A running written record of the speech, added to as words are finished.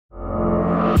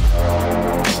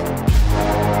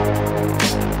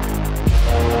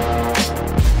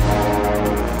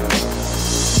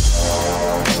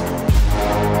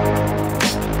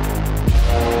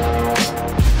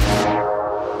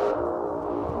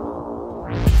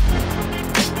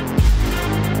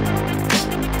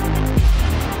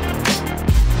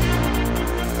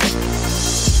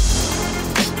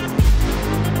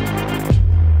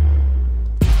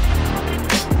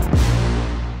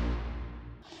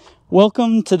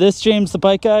Welcome to this James the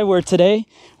Bike Guy, where today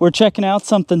we're checking out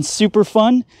something super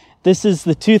fun. This is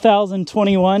the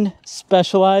 2021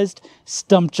 Specialized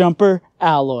Stumpjumper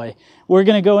Alloy. We're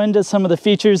going to go into some of the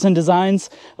features and designs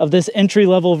of this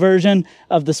entry-level version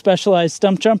of the Specialized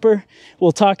Stumpjumper.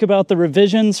 We'll talk about the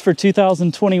revisions for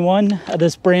 2021 of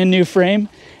this brand new frame.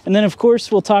 And then, of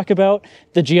course, we'll talk about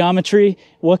the geometry,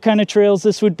 what kind of trails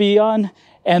this would be on,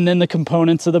 and then the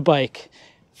components of the bike.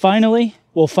 Finally,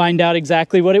 we'll find out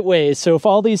exactly what it weighs. So if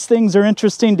all these things are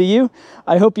interesting to you,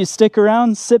 I hope you stick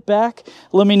around, sit back,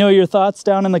 let me know your thoughts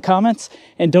down in the comments,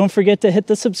 and don't forget to hit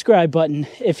the subscribe button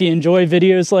if you enjoy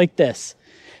videos like this.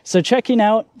 So checking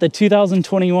out the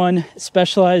 2021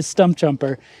 Specialized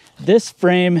Stumpjumper, this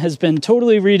frame has been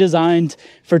totally redesigned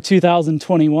for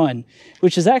 2021,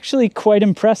 which is actually quite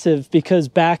impressive because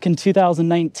back in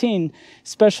 2019,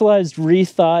 Specialized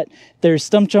rethought their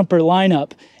Stumpjumper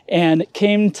lineup and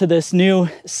came to this new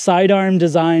sidearm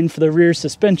design for the rear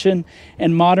suspension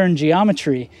and modern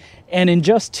geometry. And in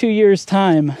just 2 years'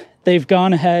 time, they've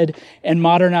gone ahead and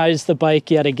modernized the bike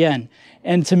yet again.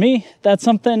 And to me, that's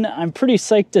something I'm pretty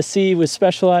psyched to see with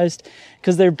Specialized,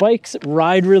 because their bikes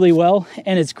ride really well,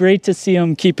 and it's great to see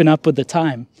them keeping up with the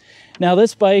time. Now,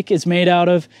 this bike is made out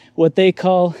of what they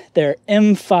call their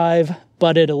M5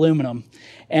 butted aluminum.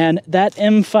 And that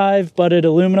M5 butted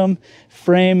aluminum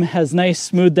frame has nice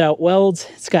smoothed out welds.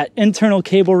 It's got internal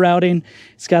cable routing.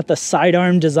 It's got the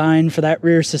sidearm design for that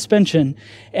rear suspension.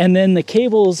 And then the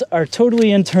cables are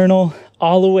totally internal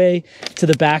all the way to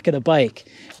the back of the bike.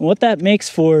 And what that makes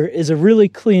for is a really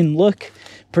clean look,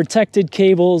 protected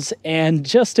cables, and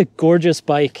just a gorgeous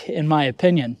bike, in my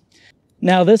opinion.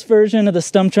 Now, this version of the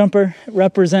Stumpjumper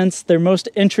represents their most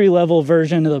entry-level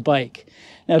version of the bike.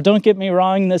 Now, don't get me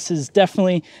wrong, this is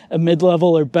definitely a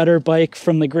mid-level or better bike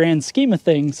from the grand scheme of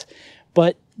things,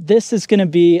 but this is going to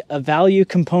be a value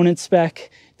component spec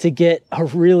to get a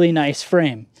really nice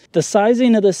frame. The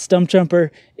sizing of this Stumpjumper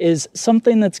is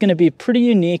something that's going to be pretty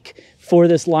unique for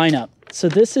this lineup. So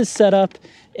this is set up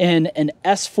in an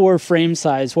S4 frame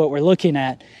size, what we're looking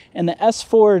at, and the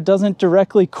S4 doesn't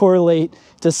directly correlate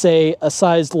to, say, a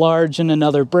size large in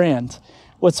another brand.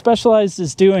 What Specialized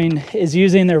is doing is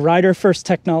using their rider-first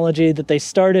technology that they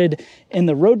started in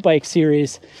the road bike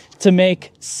series to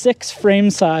make 6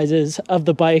 frame sizes of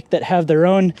the bike that have their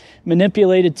own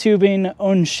manipulated tubing,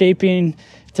 own shaping,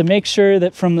 to make sure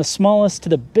that from the smallest to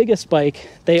the biggest bike,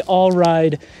 they all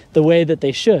ride the way that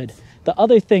they should. The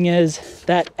other thing is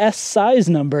that S size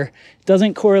number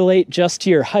doesn't correlate just to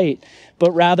your height,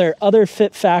 but rather other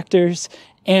fit factors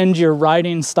and your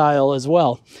riding style as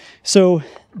well. So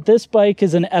this bike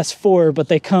is an S4, but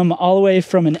they come all the way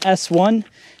from an S1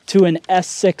 to an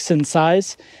S6 in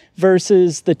size,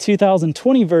 versus the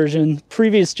 2020 version,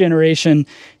 previous generation,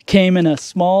 came in a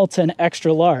small to an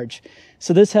extra large.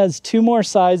 So this has 2 more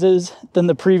sizes than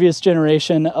the previous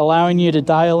generation, allowing you to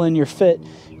dial in your fit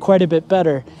quite a bit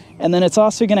better. And then it's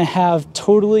also going to have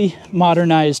totally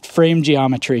modernized frame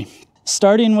geometry,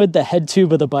 starting with the head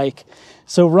tube of the bike.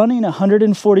 So running a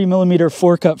 140 millimeter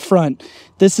fork up front,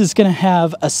 this is going to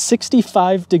have a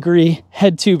 65-degree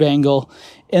head tube angle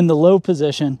in the low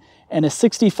position and a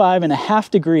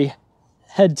 65.5-degree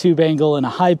head tube angle in a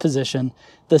high position.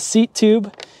 The seat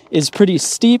tube is pretty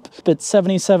steep, but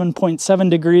 77.7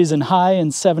 degrees in high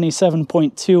and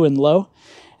 77.2 in low.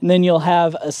 And then you'll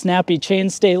have a snappy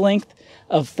chainstay length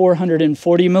of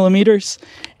 440 millimeters,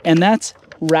 and that's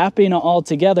wrapping it all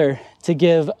together to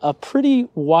give a pretty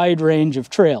wide range of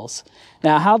trails.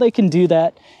 Now, how they can do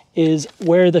that is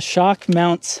where the shock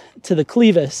mounts to the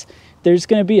clevis, there's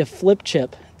going to be a flip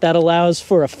chip that allows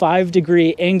for a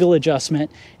 5-degree angle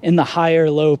adjustment in the high or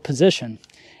low position.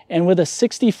 And with a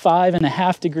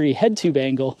 65.5-degree head tube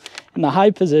angle in the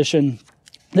high position,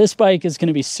 this bike is going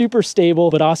to be super stable,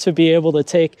 but also be able to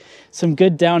take some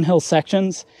good downhill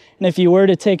sections. And if you were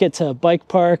to take it to a bike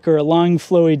park or a long,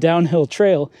 flowy downhill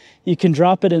trail, you can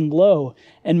drop it in low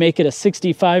and make it a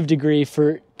 65-degree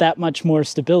for that much more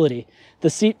stability. The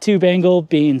seat tube angle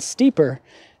being steeper,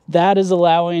 that is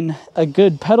allowing a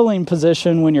good pedaling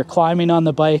position when you're climbing on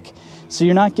the bike, so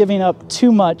you're not giving up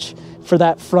too much for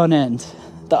that front end.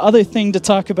 The other thing to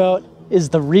talk about is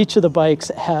the reach of the bikes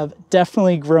have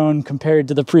definitely grown compared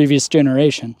to the previous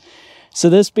generation. So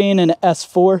this being an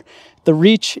S4, the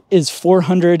reach is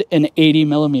 480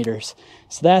 millimeters.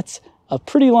 So that's a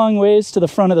pretty long ways to the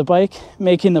front of the bike,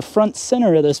 making the front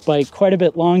center of this bike quite a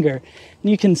bit longer. And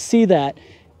you can see that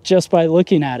just by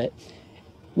looking at it.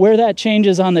 Where that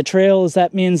changes on the trail is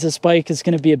that means this bike is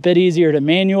going to be a bit easier to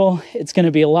manual. It's going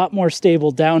to be a lot more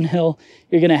stable downhill.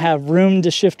 You're going to have room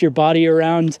to shift your body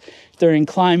around during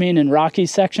climbing and rocky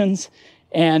sections.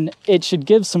 and it should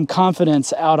give some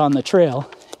confidence out on the trail.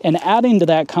 And adding to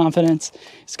that confidence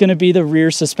is going to be the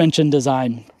rear suspension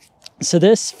design. So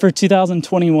this, for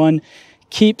 2021,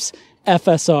 keeps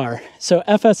FSR. So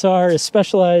FSR is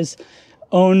Specialized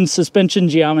Own Suspension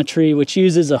Geometry, which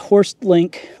uses a horsed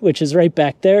link, which is right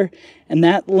back there. And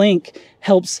that link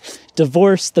helps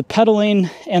divorce the pedaling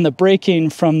and the braking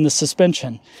from the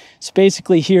suspension. So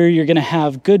basically here you're going to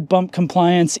have good bump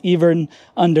compliance even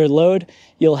under load.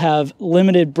 You'll have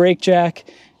limited brake jack,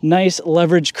 nice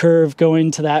leverage curve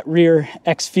going to that rear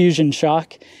X-Fusion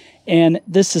shock. And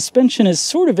this suspension is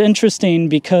sort of interesting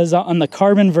because on the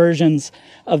carbon versions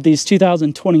of these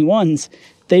 2021s,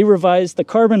 they revised the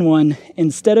carbon one,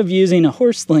 instead of using a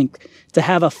horse link, to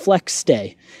have a flex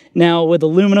stay. Now with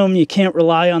aluminum, you can't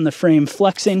rely on the frame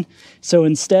flexing. So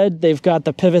instead they've got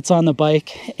the pivots on the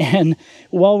bike. And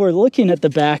while we're looking at the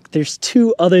back, there's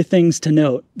two other things to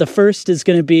note. The first is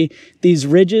going to be these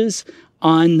ridges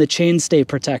on the chainstay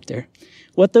protector.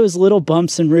 What those little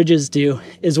bumps and ridges do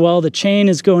is while the chain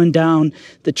is going down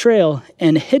the trail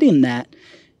and hitting that,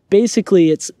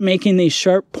 basically it's making these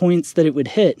sharp points that it would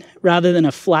hit rather than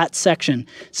a flat section,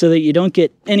 so that you don't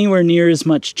get anywhere near as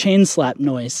much chain slap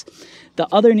noise. The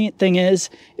other neat thing is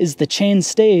the chain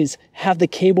stays have the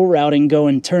cable routing go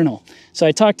internal. So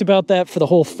I talked about that for the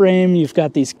whole frame. You've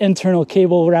got these internal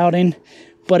cable routing,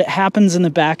 but it happens in the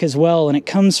back as well, and it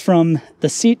comes from the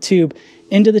seat tube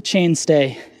into the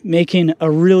chainstay, making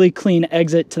a really clean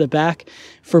exit to the back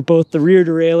for both the rear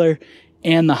derailleur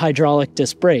and the hydraulic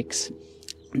disc brakes.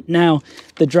 Now,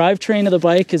 the drivetrain of the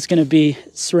bike is going to be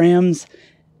SRAM's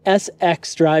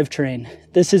SX drivetrain.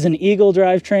 This is an Eagle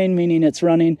drivetrain, meaning it's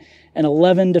running an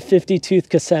 11 to 50 tooth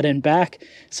cassette in back,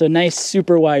 so nice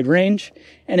super wide range,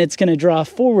 and it's going to draw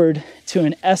forward to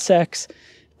an SX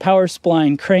power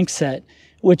spline crankset,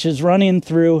 which is running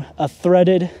through a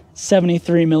threaded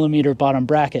 73 millimeter bottom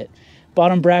bracket.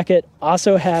 Bottom bracket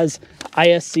also has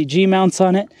ISCG mounts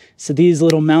on it, so these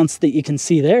little mounts that you can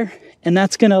see there, and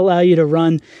that's going to allow you to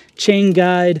run chain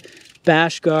guide,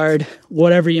 bash guard,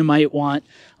 whatever you might want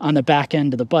on the back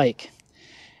end of the bike.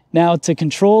 Now, to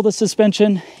control the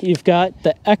suspension, you've got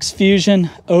the X-Fusion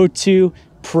O2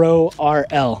 Pro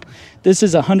RL. This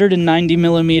is 190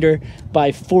 millimeter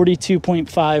by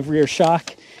 42.5 rear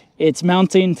shock. It's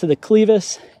mounting to the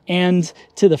clevis and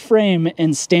to the frame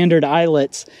in standard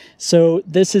eyelets. So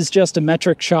this is just a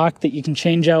metric shock that you can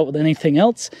change out with anything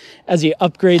else as you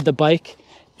upgrade the bike.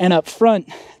 And up front,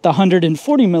 the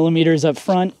 140 millimeters up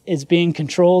front is being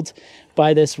controlled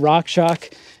by this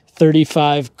RockShox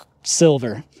 35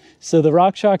 Silver. So the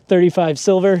RockShox 35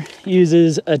 Silver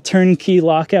uses a turnkey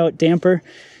lockout damper.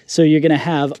 So you're going to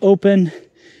have open,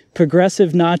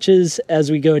 progressive notches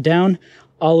as we go down,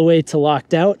 all the way to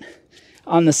locked out.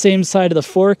 On the same side of the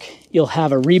fork, you'll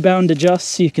have a rebound adjust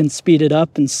so you can speed it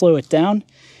up and slow it down.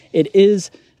 It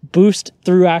is boost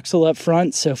through axle up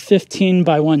front, so 15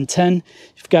 by 110.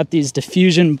 You've got these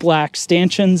diffusion black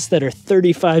stanchions that are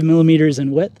 35 millimeters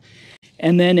in width.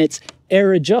 And then it's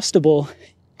air adjustable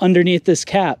underneath this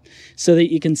cap so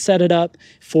that you can set it up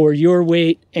for your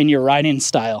weight and your riding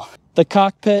style. The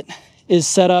cockpit is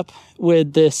set up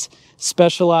with this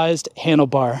specialized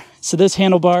handlebar. So this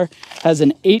handlebar has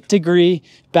an 8-degree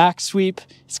back sweep.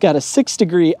 It's got a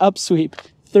 6-degree up sweep,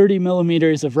 30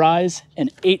 millimeters of rise, and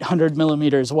 800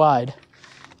 millimeters wide.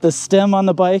 The stem on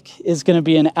the bike is going to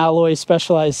be an alloy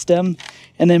specialized stem.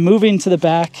 And then moving to the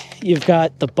back, you've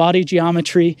got the body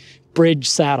geometry bridge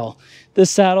saddle. This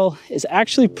saddle is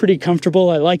actually pretty comfortable.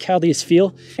 I like how these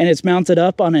feel. And it's mounted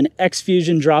up on an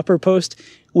X-Fusion dropper post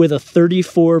with a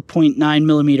 34.9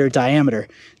 millimeter diameter.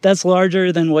 That's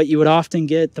larger than what you would often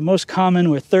get. The most common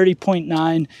were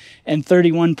 30.9 and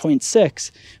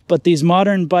 31.6. But these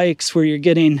modern bikes where you're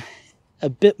getting a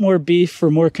bit more beef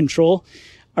for more control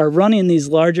are running these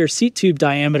larger seat tube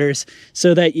diameters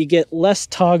so that you get less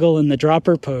toggle in the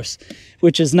dropper post,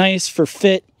 which is nice for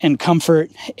fit and comfort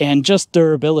and just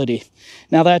durability.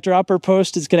 Now that dropper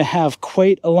post is going to have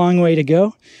quite a long way to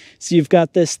go. So you've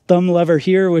got this thumb lever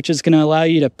here, which is going to allow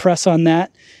you to press on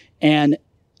that. And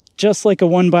just like a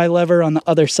 1x lever on the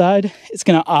other side, it's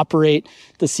going to operate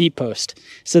the seat post.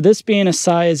 So this being a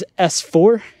size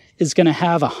S4 is going to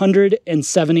have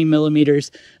 170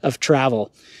 millimeters of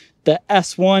travel. The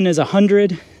S1 is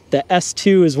 100, the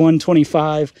S2 is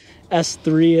 125,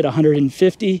 S3 at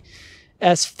 150,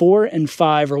 S4 and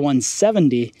 5 are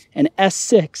 170, and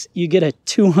S6, you get a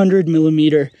 200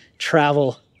 millimeter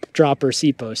travel dropper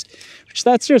seat post, which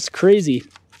that's just crazy.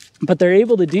 But they're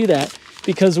able to do that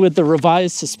because with the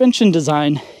revised suspension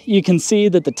design, you can see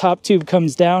that the top tube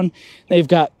comes down. They've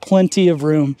got plenty of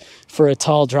room for a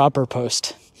tall dropper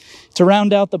post. To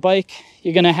round out the bike,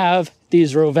 you're going to have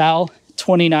these Roval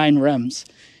 29 rims.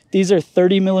 These are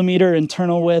 30mm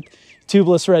internal width,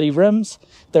 tubeless ready rims.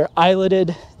 They're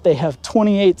eyeletted, they have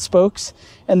 28 spokes,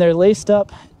 and they're laced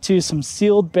up to some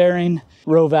sealed bearing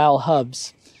Roval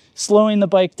hubs. Slowing the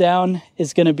bike down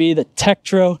is going to be the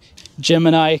Tektro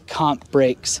Gemini comp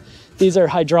brakes. These are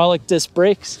hydraulic disc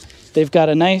brakes. They've got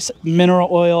a nice mineral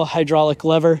oil hydraulic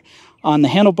lever on the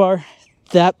handlebar.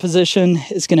 That position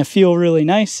is going to feel really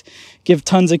nice, give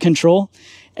tons of control.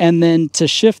 And then to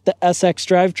shift the SX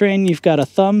drivetrain, you've got a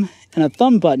thumb and a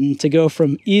thumb button to go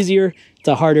from easier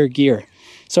to harder gear.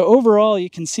 So overall, you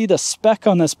can see the spec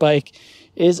on this bike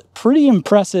is pretty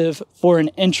impressive for an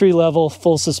entry-level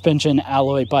full suspension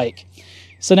alloy bike.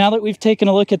 So now that we've taken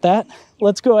a look at that,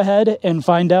 let's go ahead and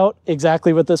find out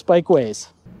exactly what this bike weighs.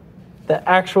 The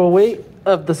actual weight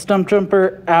of the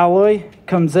Stumpjumper Alloy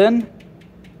comes in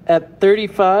at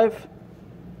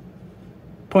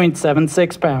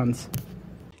 35.76 pounds.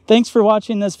 Thanks for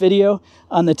watching this video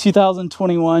on the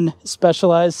 2021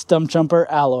 Specialized Stumpjumper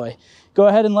Alloy. Go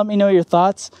ahead and let me know your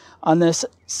thoughts on this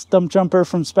Stumpjumper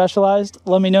from Specialized.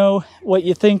 Let me know what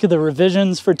you think of the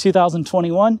revisions for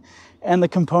 2021 and the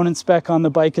component spec on the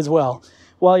bike as well.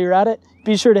 While you're at it,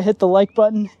 be sure to hit the like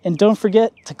button and don't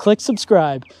forget to click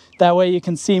subscribe. That way you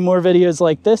can see more videos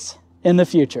like this in the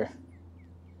future.